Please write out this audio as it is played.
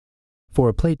For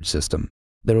a plate system,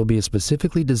 there will be a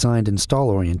specifically designed install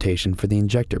orientation for the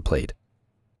injector plate.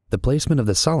 The placement of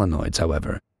the solenoids,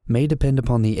 however, may depend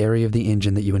upon the area of the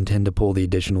engine that you intend to pull the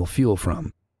additional fuel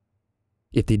from.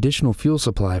 If the additional fuel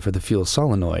supply for the fuel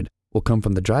solenoid will come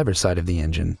from the driver's side of the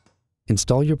engine,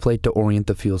 install your plate to orient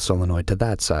the fuel solenoid to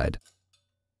that side.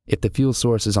 If the fuel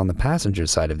source is on the passenger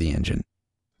side of the engine,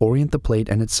 orient the plate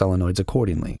and its solenoids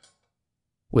accordingly.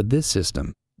 With this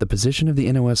system, the position of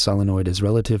the NOS solenoid is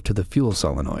relative to the fuel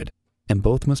solenoid, and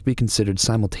both must be considered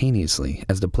simultaneously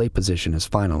as the plate position is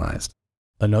finalized.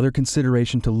 Another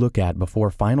consideration to look at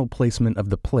before final placement of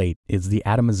the plate is the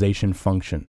atomization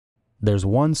function. There's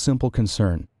one simple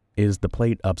concern: is the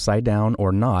plate upside down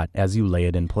or not as you lay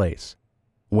it in place?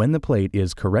 When the plate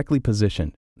is correctly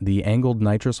positioned, the angled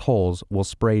nitrous holes will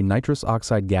spray nitrous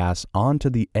oxide gas onto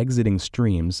the exiting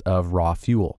streams of raw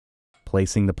fuel.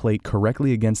 Placing the plate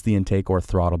correctly against the intake or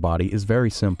throttle body is very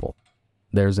simple.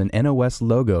 There's an NOS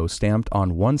logo stamped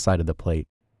on one side of the plate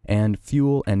and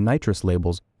fuel and nitrous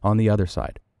labels on the other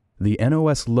side. The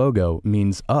NOS logo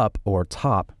means up or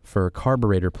top for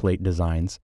carburetor plate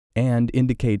designs and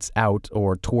indicates out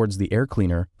or towards the air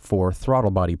cleaner for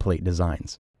throttle body plate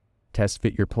designs. Test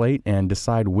fit your plate and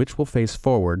decide which will face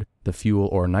forward, the fuel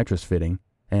or nitrous fitting,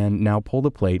 and now pull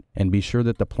the plate and be sure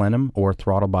that the plenum or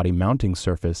throttle body mounting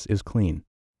surface is clean.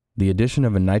 The addition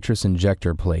of a nitrous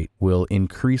injector plate will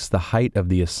increase the height of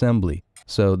the assembly,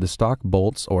 so the stock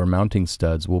bolts or mounting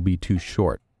studs will be too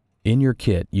short. In your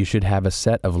kit, you should have a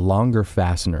set of longer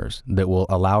fasteners that will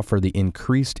allow for the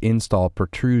increased install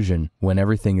protrusion when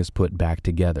everything is put back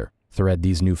together. Thread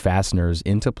these new fasteners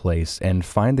into place and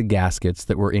find the gaskets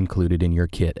that were included in your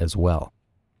kit as well.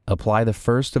 Apply the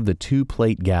first of the 2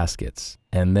 plate gaskets,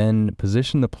 and then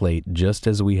position the plate just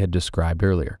as we had described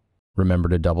earlier. Remember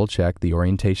to double check the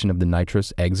orientation of the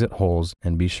nitrous exit holes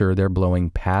and be sure they're blowing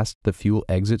past the fuel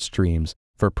exit streams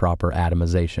for proper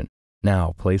atomization.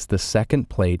 Now place the second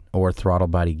plate or throttle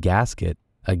body gasket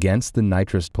against the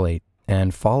nitrous plate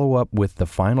and follow up with the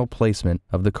final placement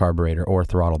of the carburetor or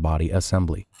throttle body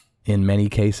assembly. In many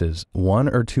cases, 1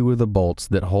 or 2 of the bolts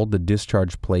that hold the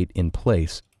discharge plate in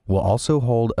place will also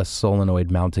hold a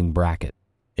solenoid mounting bracket.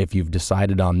 If you've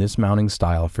decided on this mounting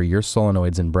style for your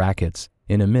solenoids and brackets,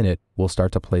 in a minute we'll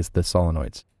start to place the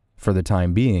solenoids. For the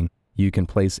time being, you can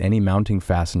place any mounting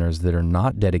fasteners that are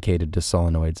not dedicated to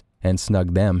solenoids and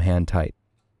snug them hand tight.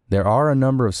 There are a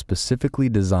number of specifically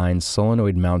designed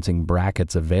solenoid mounting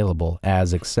brackets available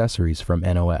as accessories from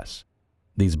NOS.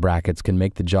 These brackets can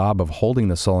make the job of holding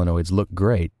the solenoids look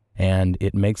great, and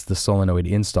it makes the solenoid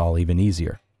install even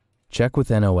easier. Check with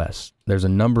NOS. There's a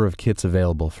number of kits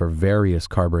available for various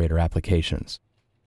carburetor applications.